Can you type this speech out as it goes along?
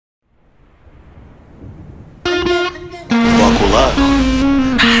Buckle up.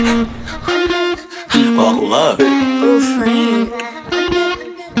 Buckle up.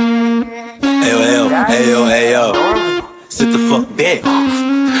 Ayo, ayo, ayo. Sit the fuck back.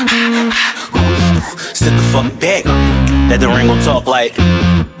 Sit the fuck back. That the ring gon' talk like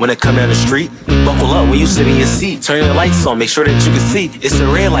when it come down the street. Buckle up when you sit in your seat. Turn your lights on, make sure that you can see. It's a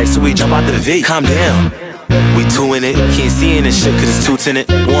red light, so we jump out the V. Calm down. We two in it, can't see in this shit cause it's too tinted.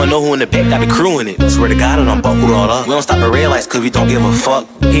 Wanna know who in the back got the crew in it. Swear to God, I done buckled all up. We don't stop at red lights cause we don't give a fuck.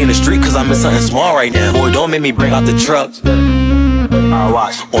 He in the street cause I'm in something small right now. Boy, don't make me bring out the truck. Alright,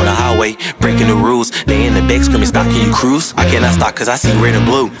 watch. On the highway, breaking the rules. They in the back screaming, stop, can you cruise? I cannot stop cause I see red and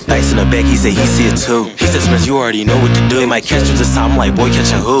blue. Dice in the back, he said he see it too. He said, Smith, you already know what to do. They might catch you this time, I'm like, boy,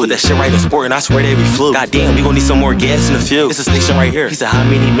 catching who? Put that shit right in sport and I swear they be flew. Goddamn, we gon' need some more gas in the fuel. It's a station right here. He said, how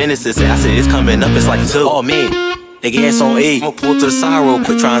many minutes is it? I said, it's coming up, it's like 2. Oh man. They gas on E. I'ma pull to the side real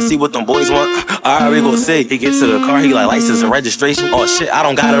quick, try and see what them boys want. Alright, we gon' see. He gets to the car, he like license and registration. Oh shit, I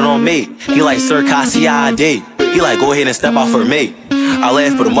don't got it on me. He like, sir, can I see your ID? He like, go ahead and step out for me. I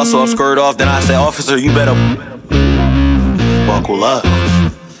laugh, put a muscle up, skirt off. Then I say, officer, you better buckle up.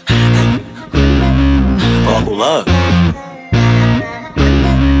 Buckle up.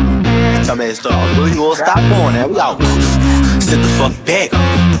 Tell me it's dog. You gonna stop on that? We out. Sit the fuck back.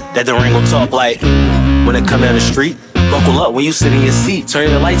 That the ring gon' talk like when it come down the street. Buckle up when you sit in your seat. Turn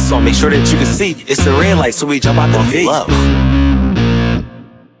your lights on, make sure that you can see. It's a red light, so we jump out the V.